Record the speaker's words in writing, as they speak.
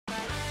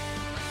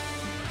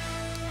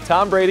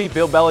Tom Brady,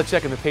 Bill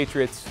Belichick, and the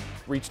Patriots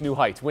reach new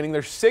heights, winning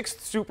their 6th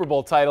Super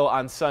Bowl title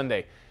on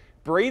Sunday.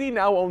 Brady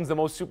now owns the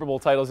most Super Bowl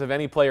titles of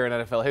any player in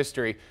NFL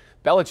history.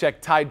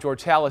 Belichick tied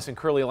George Halas and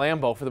Curly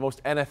Lambeau for the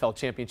most NFL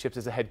championships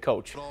as a head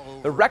coach.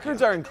 The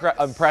records are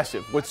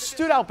impressive. What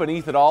stood out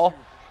beneath it all,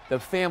 the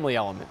family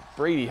element.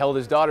 Brady held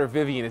his daughter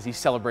Vivian as he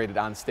celebrated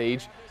on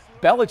stage.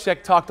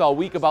 Belichick talked all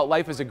week about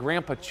life as a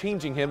grandpa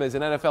changing him as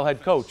an NFL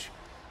head coach.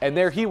 And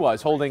there he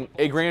was, holding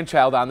a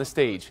grandchild on the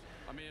stage.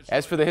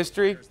 As for the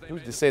history,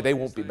 who's to say they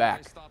won't be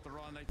back?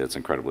 It's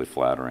incredibly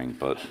flattering,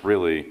 but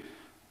really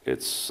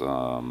it's,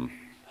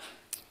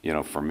 you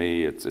know, for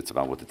me, it's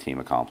about what the team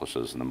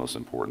accomplishes, and the most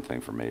important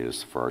thing for me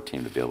is for our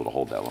team to be able to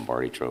hold that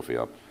Lombardi trophy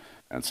up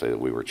and say that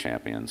we were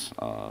champions.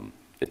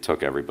 It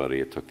took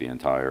everybody, it took the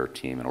entire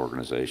team and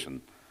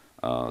organization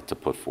to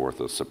put forth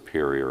a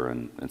superior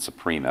and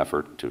supreme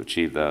effort to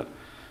achieve that,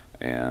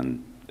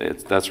 and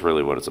that's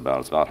really what it's about.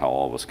 It's about how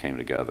all of us came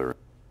together.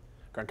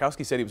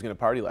 Gronkowski said he was going to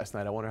party last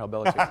night. I wonder how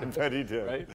Belichick did. I bet he did. Right?